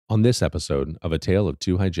on this episode of A Tale of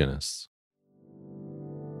Two Hygienists.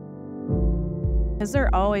 Because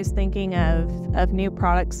they're always thinking of new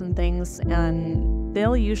products and things, and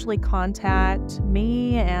they'll usually contact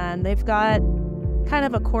me, and they've got kind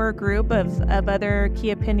of a core group of other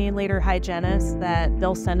key opinion leader hygienists that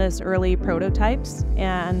they'll send us early prototypes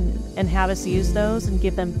and have us use those and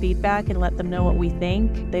give them feedback and let them know what we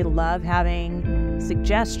think. They love having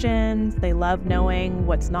suggestions. They love knowing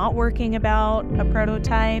what's not working about a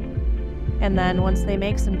prototype. And then once they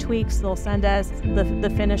make some tweaks, they'll send us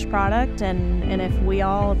the finished product. And if we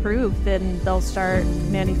all approve, then they'll start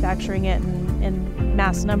manufacturing it in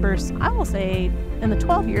mass numbers. I will say in the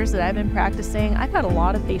 12 years that I've been practicing, I've had a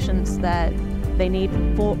lot of patients that they need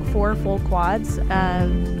four full quads of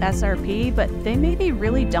SRP, but they maybe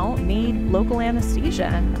really don't need local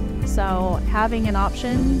anesthesia. So having an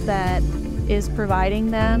option that is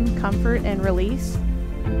providing them comfort and release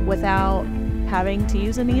without having to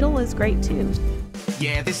use a needle is great too.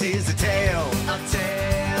 Yeah, this is a tale,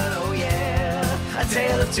 oh yeah, a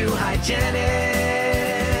tale of two hygienists.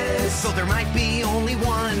 So there might be only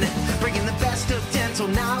one, bringing the best of dental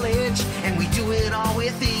knowledge, and we do it all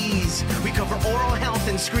with ease. We cover oral health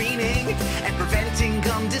and screening, and preventing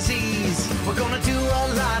gum disease. We're gonna do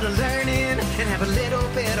a lot of learning, and have a little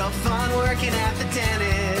bit of fun working at the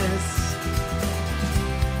dentist.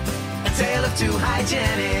 A tale of two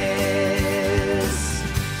hygienists.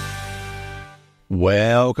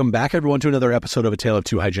 Welcome back, everyone, to another episode of A Tale of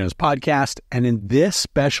Two Hygienists podcast. And in this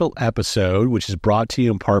special episode, which is brought to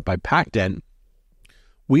you in part by Pac-Dent,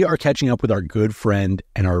 we are catching up with our good friend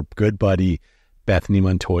and our good buddy, Bethany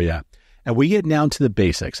Montoya. And we get down to the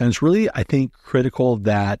basics. And it's really, I think, critical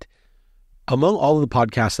that among all of the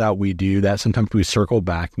podcasts that we do, that sometimes we circle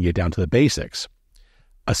back and get down to the basics.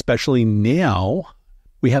 Especially now,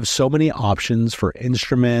 we have so many options for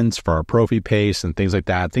instruments, for our prophy paste and things like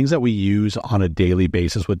that, things that we use on a daily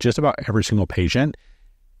basis with just about every single patient.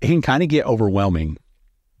 It can kind of get overwhelming.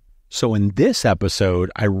 So in this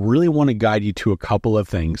episode, I really want to guide you to a couple of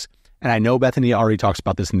things. And I know Bethany already talks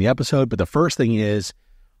about this in the episode, but the first thing is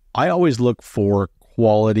I always look for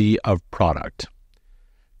quality of product.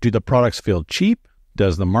 Do the products feel cheap?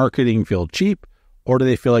 Does the marketing feel cheap? Or do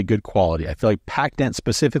they feel like good quality? I feel like Pac-Dent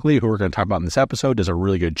specifically, who we're going to talk about in this episode, does a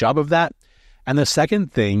really good job of that. And the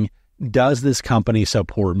second thing, does this company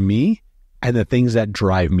support me and the things that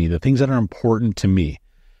drive me, the things that are important to me?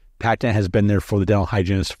 Pac-Dent has been there for the dental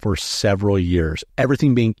hygienist for several years.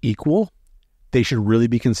 Everything being equal, they should really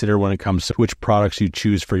be considered when it comes to which products you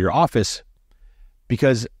choose for your office,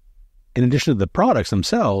 because in addition to the products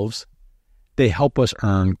themselves, they help us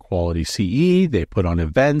earn quality CE, they put on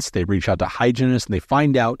events, they reach out to hygienists, and they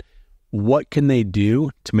find out what can they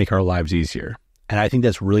do to make our lives easier. And I think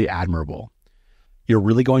that's really admirable. You're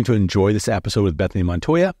really going to enjoy this episode with Bethany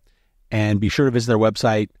Montoya, and be sure to visit their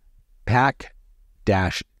website, pac-dent.com,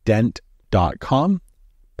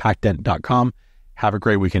 pac-dent.com. Have a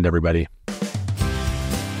great weekend, everybody.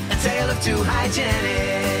 A tale of two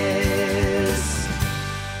hygienists.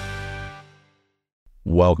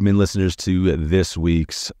 Welcome in, listeners, to this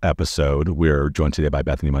week's episode. We're joined today by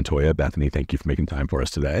Bethany Montoya. Bethany, thank you for making time for us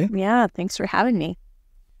today. Yeah, thanks for having me.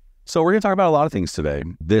 So we're going to talk about a lot of things today.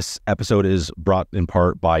 This episode is brought in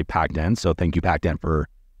part by Pac-Dent, so thank you, Pac-Dent, for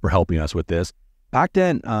helping us with this.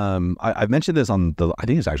 Pac-Dent, I've mentioned this on I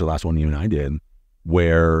think it's actually the last one you and I did,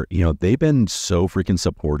 where, they've been so freaking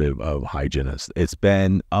supportive of hygienists. It's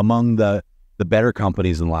been among the better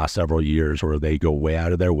companies in the last several years where they go way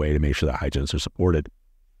out of their way to make sure that hygienists are supported.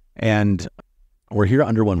 And we're here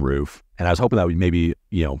under one roof. And I was hoping that we maybe,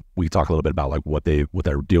 we could talk a little bit about like what they're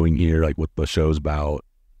doing here, like what the show's about,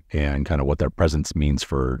 and kind of what their presence means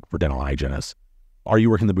for dental hygienists. Are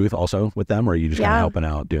you working the booth also with them, or are you just kind of helping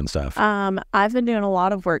out doing stuff? I've been doing a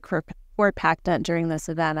lot of work for Pac-Dent during this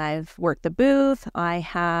event. I've worked the booth. I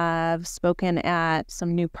have spoken at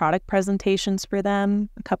some new product presentations for them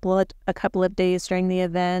a couple of days during the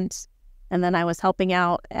event. And then I was helping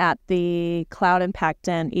out at the Cloud and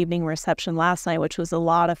Pac-Dent evening reception last night, which was a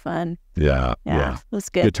lot of fun. Yeah. It was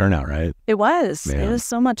good. Good turnout, right? It was. Man. It was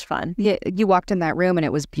so much fun. Yeah, you walked in that room and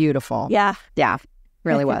it was beautiful. Yeah. Yeah,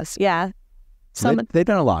 really was. Yeah. They've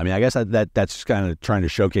done a lot. I mean, I guess that's just kind of trying to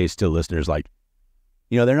showcase to listeners, like,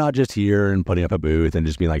 they're not just here and putting up a booth and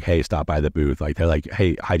just being like, hey, stop by the booth. Like, they're like,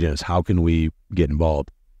 hey, hygienists, how can we get involved?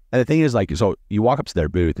 And the thing is, like, so you walk up to their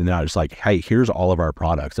booth and they're not just like, hey, here's all of our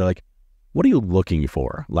products. They're like, what are you looking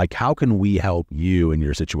for? Like, how can we help you in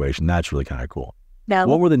your situation? That's really kind of cool. Now,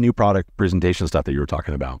 what were the new product presentation stuff that you were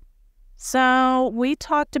talking about? So we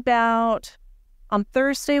talked about, on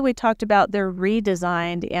Thursday, we talked about their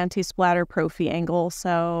redesigned anti-splatter prophy angle.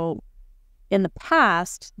 So in the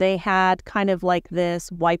past, they had kind of like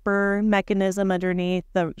this wiper mechanism underneath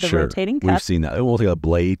the rotating cup. We've seen that. It will take a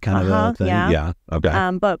blade kind of a thing. Yeah.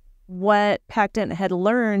 Okay. But what Pac-Dent had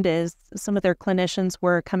learned is some of their clinicians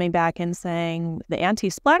were coming back and saying, the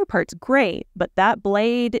anti-splatter part's great, but that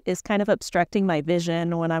blade is kind of obstructing my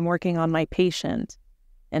vision when I'm working on my patient.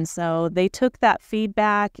 And so they took that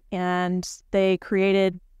feedback and they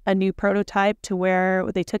created a new prototype to where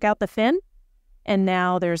they took out the fin. And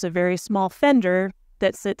now there's a very small fender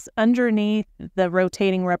that sits underneath the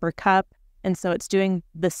rotating rubber cup. And so it's doing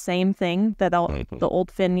the same thing that the old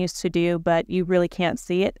fin used to do, but you really can't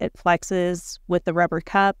see it. It flexes with the rubber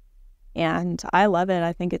cup. And I love it.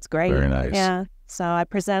 I think it's great. Very nice. Yeah. So I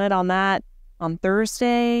presented on that on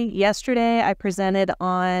Thursday. Yesterday, I presented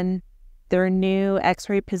on their new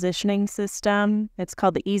X-ray positioning system. It's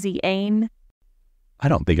called the Easy Aim. I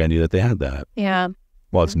don't think I knew that they had that. Yeah.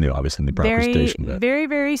 Well, it's new, obviously, in the presentation. But... Very,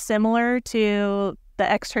 very similar to the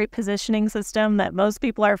X-ray positioning system that most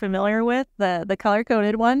people are familiar with, the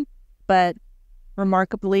color-coded one, but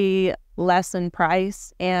remarkably less in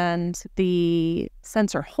price. And the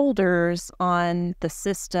sensor holders on the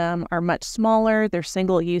system are much smaller. They're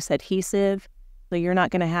single-use adhesive, so you're not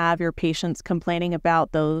going to have your patients complaining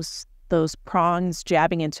about those prongs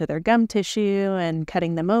jabbing into their gum tissue and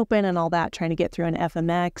cutting them open and all that, trying to get through an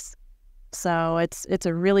FMX. So it's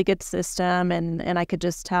a really good system, and I could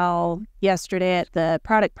just tell yesterday at the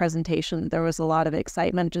product presentation there was a lot of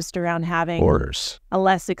excitement just around having a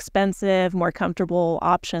less expensive, more comfortable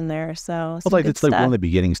option there. So it's like one of the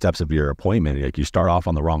beginning steps of your appointment. Like you start off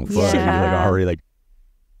on the wrong foot, and you're like already like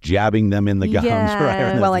jabbing them in the gums,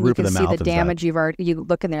 right? Well, and you can see the damage you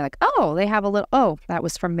look in there like, oh, they have a little, oh, that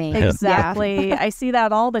was from me. Exactly. Yeah. I see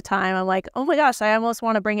that all the time. I'm like, oh my gosh, I almost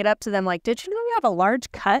want to bring it up to them. Like, did you know you have a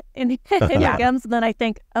large cut in your gums? And then I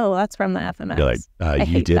think, oh, that's from the FMX. You're like,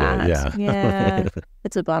 you did that. It. Yeah. Yeah.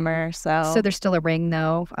 It's a bummer. So there's still a ring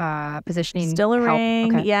though, positioning. Still a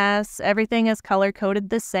ring. Okay. Yes. Everything is color coded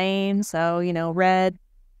the same. So, red,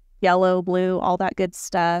 yellow, blue, all that good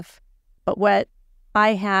stuff. But what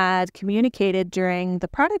I had communicated during the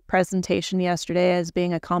product presentation yesterday as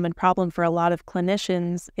being a common problem for a lot of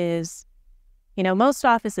clinicians is, most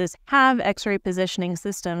offices have X-ray positioning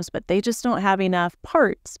systems, but they just don't have enough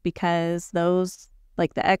parts because those,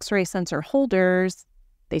 like the X-ray sensor holders,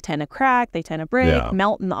 they tend to crack, they tend to break,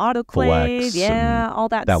 melt in the autoclave, all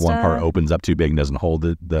that stuff. That one part opens up too big and doesn't hold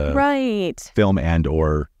the film and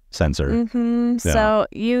or sensor. Mm-hmm. Yeah. So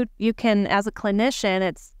you can, as a clinician,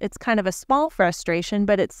 it's kind of a small frustration,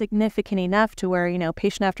 but it's significant enough to where,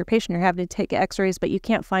 patient after patient, you're having to take x-rays, but you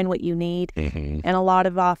can't find what you need. Mm-hmm. And a lot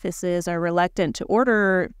of offices are reluctant to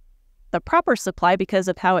order the proper supply because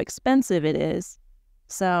of how expensive it is.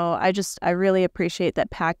 So I really appreciate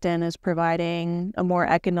that Pac-Dent is providing a more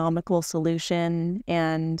economical solution,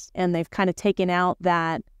 and they've kind of taken out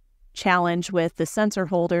that challenge with the sensor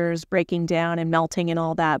holders breaking down and melting and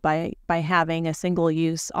all that by having a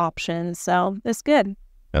single-use option. So it's good.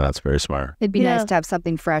 Yeah, that's very smart. It'd be nice to have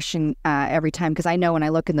something fresh and every time, because I know when I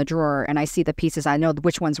look in the drawer and I see the pieces, I know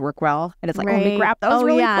which ones work well, and it's like, let me grab those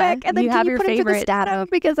really quick, and then can you put it to the status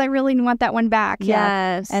because I really want that one back.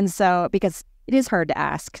 Yes, and so because it is hard to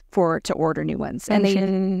ask to order new ones,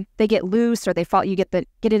 and they get loose or they fall. You get it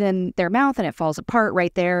in their mouth and it falls apart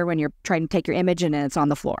right there when you're trying to take your image and it's on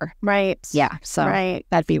the floor. Right. Yeah. So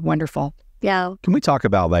that'd be wonderful. Yeah. Can we talk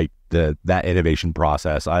about like that innovation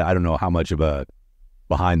process? I don't know how much of a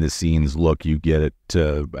behind the scenes look you get it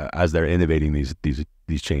to as they're innovating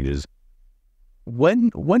these changes.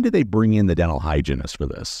 When did they bring in the dental hygienist for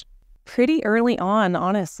this? Pretty early on,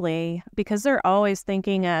 honestly, because they're always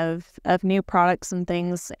thinking of new products and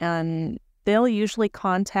things, and they'll usually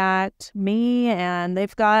contact me, and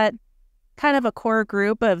they've got kind of a core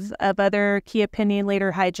group of other key opinion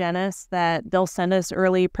leader hygienists that they'll send us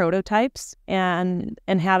early prototypes and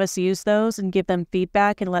have us use those and give them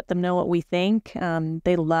feedback and let them know what we think.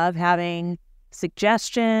 They love having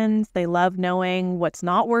suggestions. They love knowing what's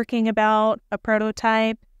not working about a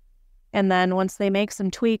prototype. And then once they make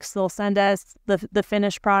some tweaks, they'll send us the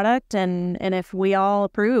finished product. And if we all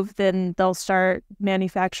approve, then they'll start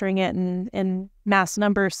manufacturing it in mass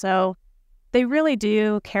numbers. So they really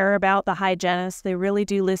do care about the hygienists. They really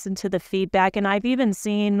do listen to the feedback. And I've even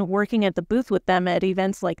seen working at the booth with them at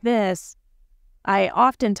events like this, I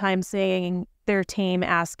oftentimes seeing their team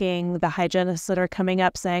asking the hygienists that are coming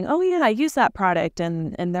up saying, oh yeah, I use that product.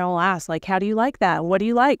 And they'll ask like, how do you like that? What do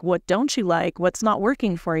you like? What don't you like? What's not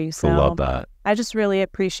working for you? So I love that. I just really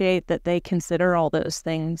appreciate that they consider all those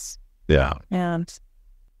things. Yeah. And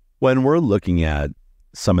when we're looking at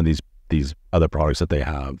some of these other products that they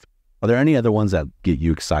have, Are there any other ones that get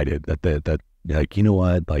you excited that like, you know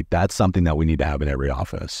what, like that's something that we need to have in every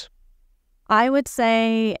office? I would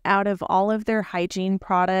say out of all of their hygiene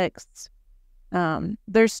products,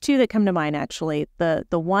 there's two that come to mind, actually. The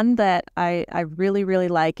one that I really, really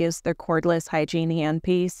like is their cordless hygiene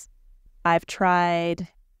handpiece. I've tried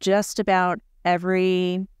just about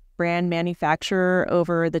every brand manufacturer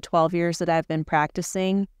over the 12 years that I've been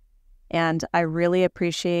practicing, and I really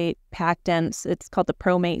appreciate Pac-Dent's. It's called the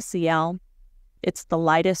ProMate CL. It's the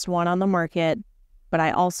lightest one on the market, but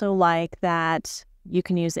I also like that you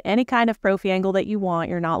can use any kind of Profi angle that you want.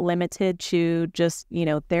 You're not limited to just,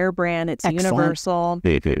 their brand. It's Excellent. Universal.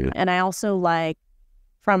 And I also like,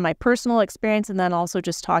 from my personal experience and then also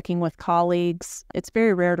just talking with colleagues, it's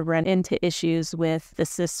very rare to run into issues with the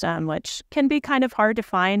system, which can be kind of hard to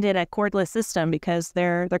find in a cordless system because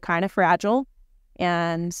they're kind of fragile,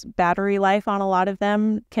 and battery life on a lot of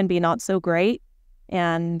them can be not so great.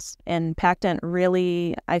 And Pac-Dent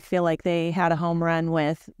really, I feel like they had a home run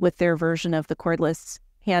with their version of the cordless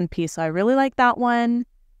handpiece. So I really like that one.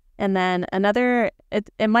 And then another,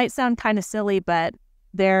 it might sound kind of silly, but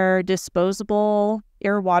their disposable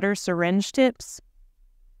air water syringe tips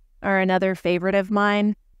are another favorite of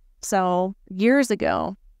mine. So years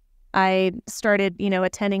ago, I started,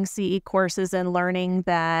 attending CE courses and learning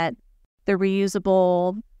that the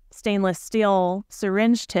reusable stainless steel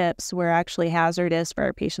syringe tips were actually hazardous for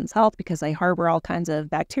our patients' health because they harbor all kinds of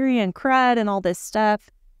bacteria and crud and all this stuff.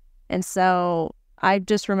 And so I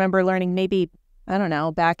just remember learning maybe, I don't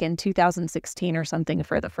know, back in 2016 or something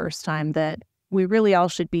for the first time that we really all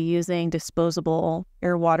should be using disposable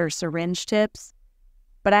air water syringe tips.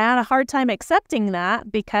 But I had a hard time accepting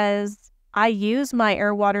that because I use my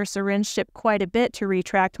air water syringe tip quite a bit to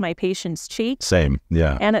retract my patient's cheek. Same,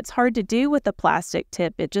 yeah. And it's hard to do with the plastic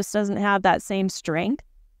tip. It just doesn't have that same strength.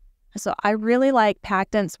 So I really like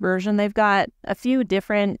Pac-Dent's version. They've got a few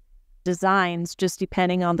different designs just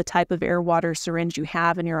depending on the type of air water syringe you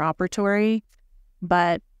have in your operatory,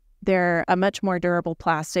 but they're a much more durable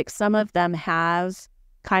plastic. Some of them have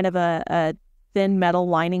kind of a thin metal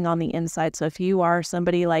lining on the inside. So if you are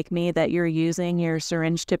somebody like me that you're using your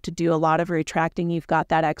syringe tip to do a lot of retracting, you've got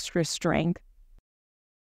that extra strength.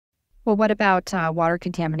 Well, what about water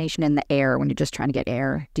contamination in the air when you're just trying to get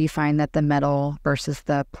air? Do you find that the metal versus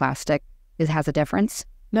the plastic has a difference?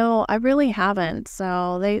 No, I really haven't.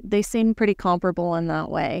 So they seem pretty comparable in that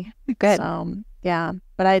way. Good. So, yeah,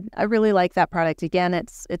 but I really like that product. Again,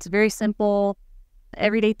 it's very simple,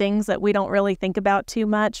 everyday things that we don't really think about too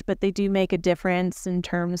much, but they do make a difference in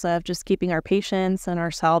terms of just keeping our patients and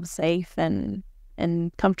ourselves safe and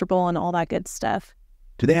comfortable and all that good stuff.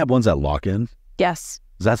 Do they have ones that lock in? Yes.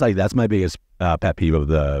 That's my biggest pet peeve of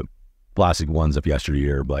the plastic ones of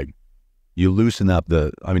yesteryear. Like, you loosen up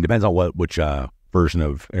depends on which version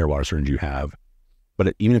of air water syringe you have,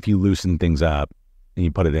 but even if you loosen things up and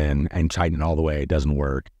you put it in and tighten it all the way, it doesn't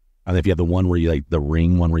work. And if you have the one where you the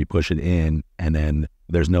ring one where you push it in and then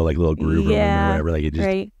there's no little groove or whatever, it just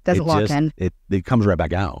right. Doesn't lock in. It comes right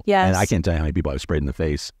back out. Yes. And I can't tell you how many people I've sprayed in the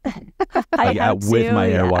face with my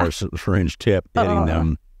air water syringe tip hitting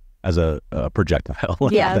them as a projectile.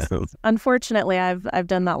 Yes. Unfortunately, I've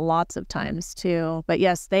done that lots of times too. But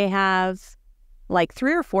yes, they have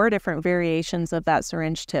 3 or 4 different variations of that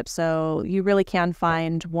syringe tip. So you really can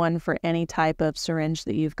find one for any type of syringe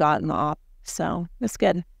that you've got in the op. So it's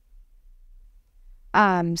good.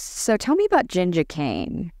 So tell me about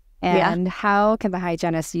ginger-cane and how can the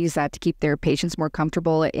hygienists use that to keep their patients more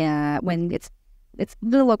comfortable when it's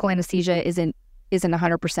the local anesthesia isn't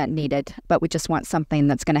 100% needed, but we just want something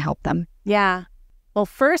that's going to help them. Yeah. Well,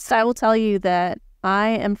 first I will tell you that I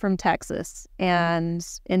am from Texas, and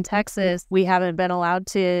in Texas, we haven't been allowed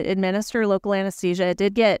to administer local anesthesia. It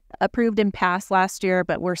did get approved and passed last year,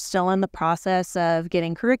 but we're still in the process of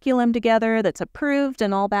getting curriculum together that's approved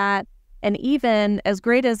and all that. And even as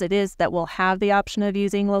great as it is that we'll have the option of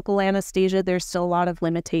using local anesthesia, there's still a lot of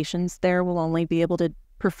limitations there. We'll only be able to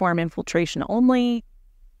perform infiltration only.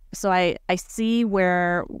 So I see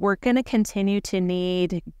where we're going to continue to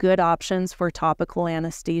need good options for topical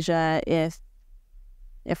anesthesia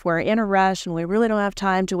if we're in a rush and we really don't have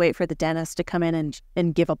time to wait for the dentist to come in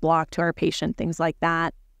and give a block to our patient, things like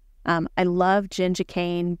that. I love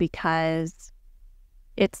ginger-cane because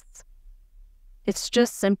it's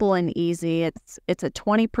just simple and easy. It's a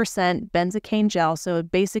 20% benzocaine gel, so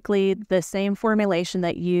basically the same formulation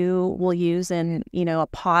that you will use in a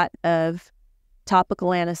pot of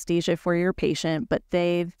topical anesthesia for your patient, but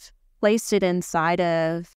they've placed it inside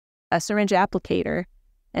of a syringe applicator.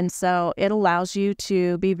 And so it allows you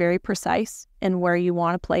to be very precise in where you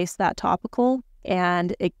want to place that topical.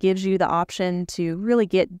 and it gives you the option to really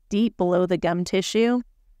get deep below the gum tissue,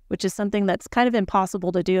 which is something that's kind of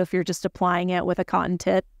impossible to do if you're just applying it with a cotton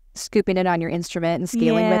tip. Scooping it on your instrument and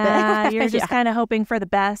scaling with it. You're just kind of hoping for the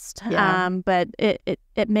best. Yeah. But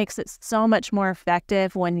it makes it so much more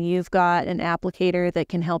effective when you've got an applicator that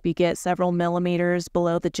can help you get several millimeters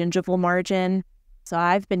below the gingival margin. So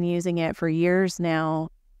I've been using it for years now,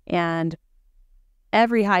 and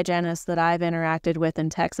every hygienist that I've interacted with in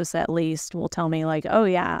Texas, at least, will tell me like, oh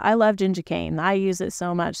yeah, I love Gingicaine. I use it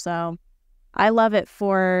so much. So I love it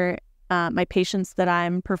for my patients that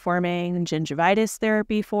I'm performing gingivitis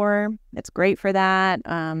therapy for. It's great for that.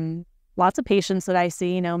 Lots of patients that I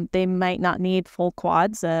see, they might not need full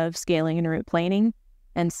quads of scaling and root planing.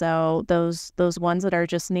 And so those ones that are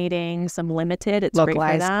just needing some limited, it's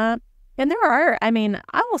localized. Great for that. And there are, I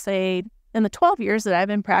will say in the 12 years that I've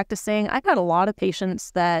been practicing, I've had a lot of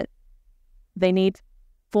patients that they need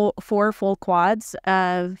four full quads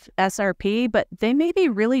of SRP, but they maybe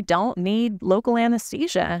really don't need local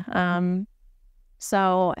anesthesia.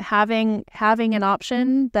 So having an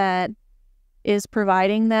option that is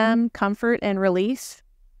providing them comfort and relief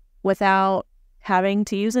without having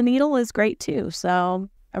to use a needle is great too. So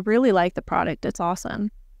I really like the product. It's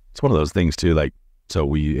awesome. It's one of those things too, like, so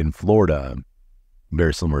we in Florida,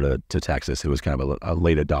 very similar to Texas, it was kind of a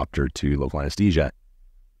late adopter to local anesthesia.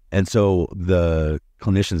 And so the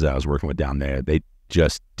clinicians that I was working with down there, they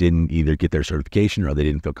just didn't either get their certification, or they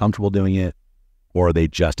didn't feel comfortable doing it, or they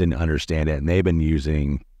just didn't understand it. And they've been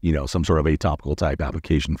using, some sort of a topical type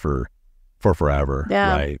application for forever.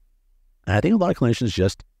 Yeah. Right. And I think a lot of clinicians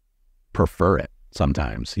just prefer it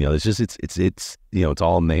sometimes. It's just, it's it's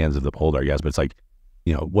all in the hands of the beholder, I guess. But it's like,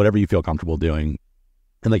 whatever you feel comfortable doing.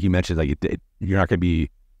 And like you mentioned, like you're not going to be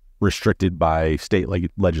restricted by state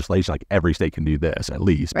legislation. Like every state can do this at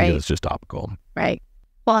least, because it's just topical. Right.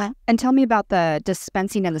 Well, and tell me about the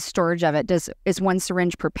dispensing and the storage of it. Is one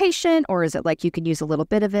syringe per patient, or is it like you can use a little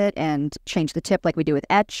bit of it and change the tip like we do with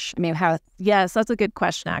etch? How? Yes, that's a good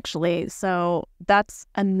question, actually. So that's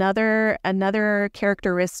another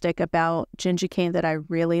characteristic about Gingicaine that I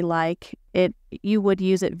really like. You would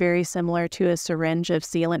use it very similar to a syringe of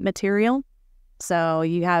sealant material. So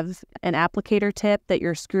you have an applicator tip that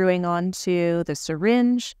you're screwing onto the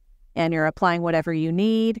syringe, and you're applying whatever you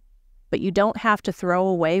need, but you don't have to throw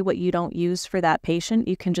away what you don't use for that patient.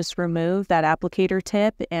 You can just remove that applicator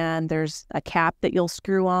tip, and there's a cap that you'll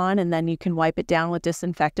screw on, and then you can wipe it down with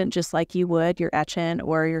disinfectant just like you would your etchant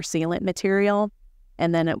or your sealant material,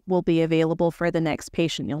 and then it will be available for the next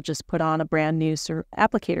patient. You'll just put on a brand new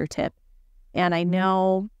applicator tip. And I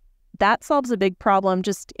know that solves a big problem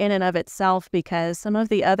just in and of itself, because some of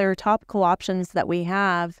the other topical options that we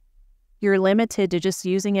have, you're limited to just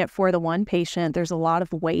using it for the one patient. There's a lot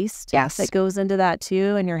of waste that goes into that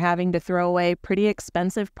too, and you're having to throw away pretty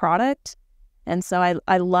expensive product. And so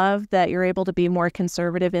I love that you're able to be more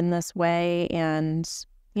conservative in this way, and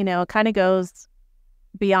it kind of goes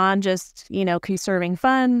beyond just conserving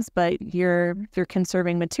funds, but you're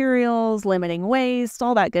conserving materials, limiting waste,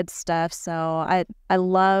 all that good stuff. So I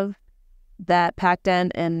love that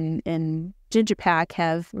Pac-Dent and Gingipac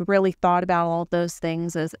have really thought about all of those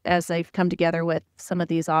things as they've come together with some of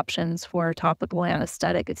these options for topical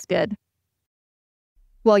anesthetic. It's good.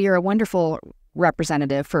 Well, you're a wonderful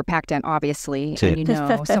representative for Pac-Dent, obviously, and you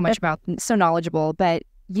know so much about, so knowledgeable, but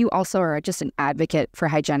you also are just an advocate for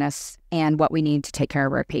hygienists and what we need to take care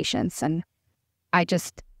of our patients. And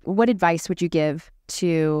what advice would you give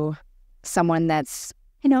to someone that's,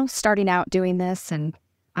 starting out doing this and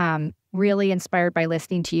really inspired by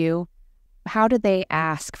listening to you? How do they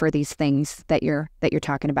ask for these things that you're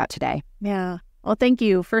talking about today? Yeah. Well, thank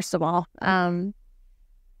you, first of all.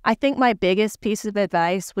 I think my biggest piece of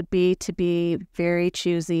advice would be to be very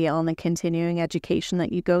choosy on the continuing education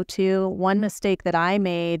that you go to. One mistake that I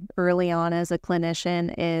made early on as a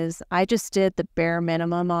clinician is I just did the bare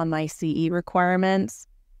minimum on my CE requirements.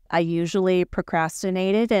 I usually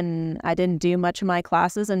procrastinated, and I didn't do much of my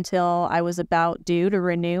classes until I was about due to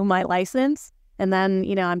renew my license. And then,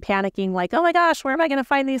 I'm panicking like, oh my gosh, where am I going to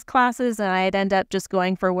find these classes? And I'd end up just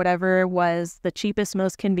going for whatever was the cheapest,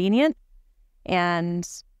 most convenient. And,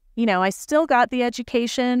 I still got the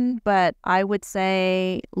education, but I would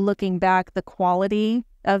say, looking back, the quality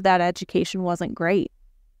of that education wasn't great.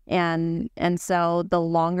 And so the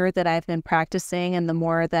longer that I've been practicing and the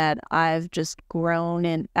more that I've just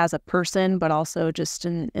grown as a person, but also just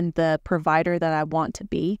in the provider that I want to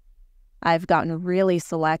be, I've gotten really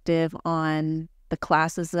selective on the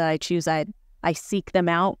classes that I choose. I seek them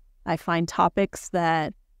out. I find topics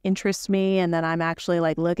that interest me, and then I'm actually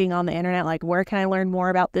looking on the internet, where can I learn more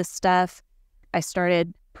about this stuff? I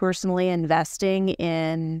started personally investing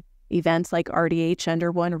in events like RDH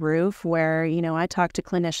Under One Roof, where, I talk to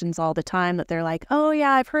clinicians all the time that they're like, oh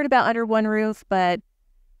yeah, I've heard about Under One Roof, but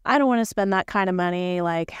I don't want to spend that kind of money.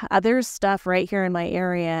 Like, there's stuff right here in my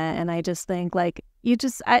area. And I just think, like,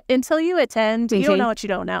 until you attend, you don't know what you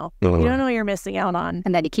don't know. You don't know what you're missing out on.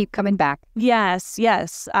 And then you keep coming back. Yes.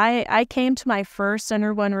 I came to my first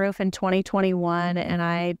Under One Roof in 2021, and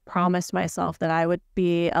I promised myself that I would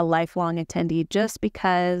be a lifelong attendee, just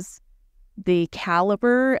because the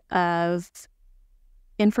caliber of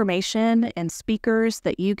information and speakers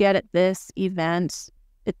that you get at this event,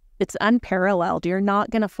 it's unparalleled. You're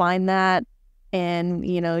not going to find that in,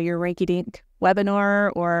 your rinky-dink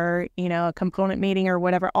webinar or, a component meeting or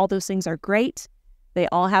whatever. All those things are great. They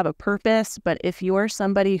all have a purpose. But if you're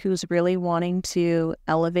somebody who's really wanting to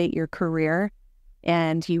elevate your career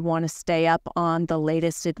and you want to stay up on the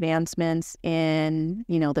latest advancements in,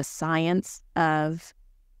 the science of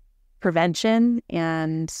prevention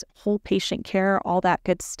and whole patient care, all that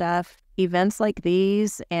good stuff, events like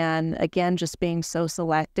these, and again, just being so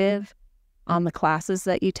selective on the classes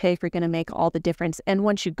that you take, are going to make all the difference. And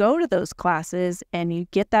once you go to those classes and you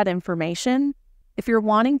get that information, if you're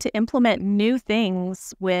wanting to implement new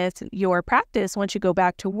things with your practice once you go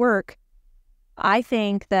back to work, I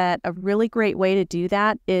think that a really great way to do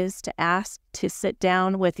that is to ask to sit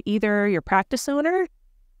down with either your practice owner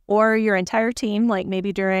or your entire team, like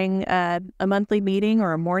maybe during a monthly meeting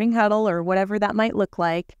or a morning huddle or whatever that might look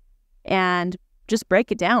like, and just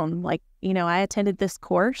break it down. Like, I attended this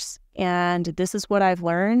course and this is what I've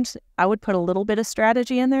learned. I would put a little bit of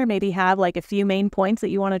strategy in there, maybe have like a few main points that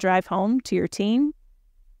you want to drive home to your team,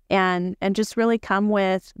 and just really come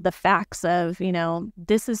with the facts of,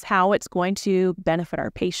 this is how it's going to benefit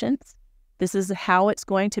our patients. This is how it's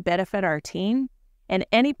going to benefit our team. And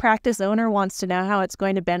any practice owner wants to know how it's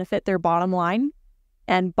going to benefit their bottom line.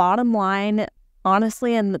 And bottom line,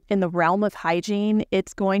 honestly, in the realm of hygiene,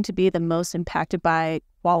 it's going to be the most impacted by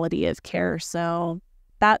quality of care. So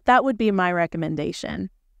that would be my recommendation.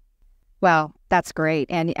 Well, that's great.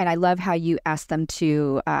 And I love how you asked them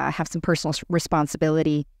to have some personal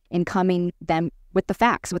responsibility in coming them with the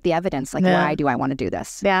facts, with the evidence, like, why do I want to do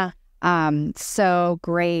this? Yeah. So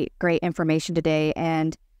great information today.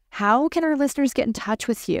 And how can our listeners get in touch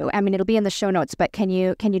with you? I mean, it'll be in the show notes, but can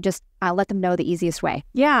you just let them know the easiest way?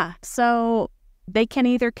 Yeah. So they can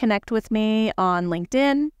either connect with me on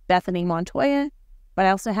LinkedIn, Bethany Montoya, but I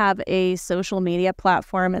also have a social media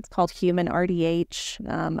platform. It's called Human RDH.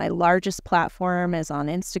 My largest platform is on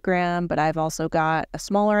Instagram, but I've also got a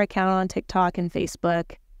smaller account on TikTok and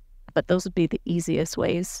Facebook. But those would be the easiest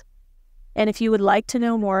ways. And if you would like to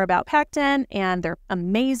know more about Pac-Dent and their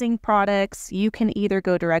amazing products, you can either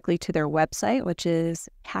go directly to their website, which is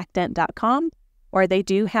pacdent.com, or they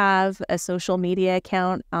do have a social media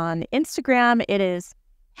account on Instagram. It is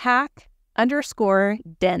hack_dent.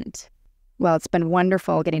 Well, it's been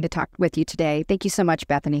wonderful getting to talk with you today. Thank you so much,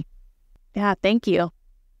 Bethany. Yeah, thank you.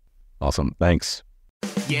 Awesome. Thanks.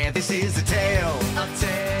 Yeah, this is a tale,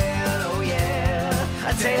 oh yeah,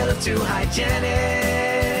 a tale of two hygienists.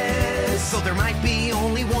 So there might be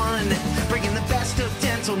only one, bringing the best of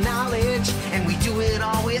dental knowledge, and we do it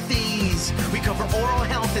all with ease. We cover oral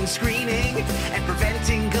health and screening, and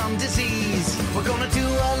preventing gum disease. We're gonna do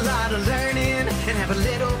a lot of learning, and have a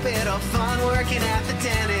little bit of fun working at the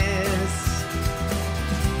dentist.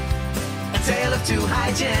 A tale of two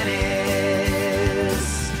hygienists.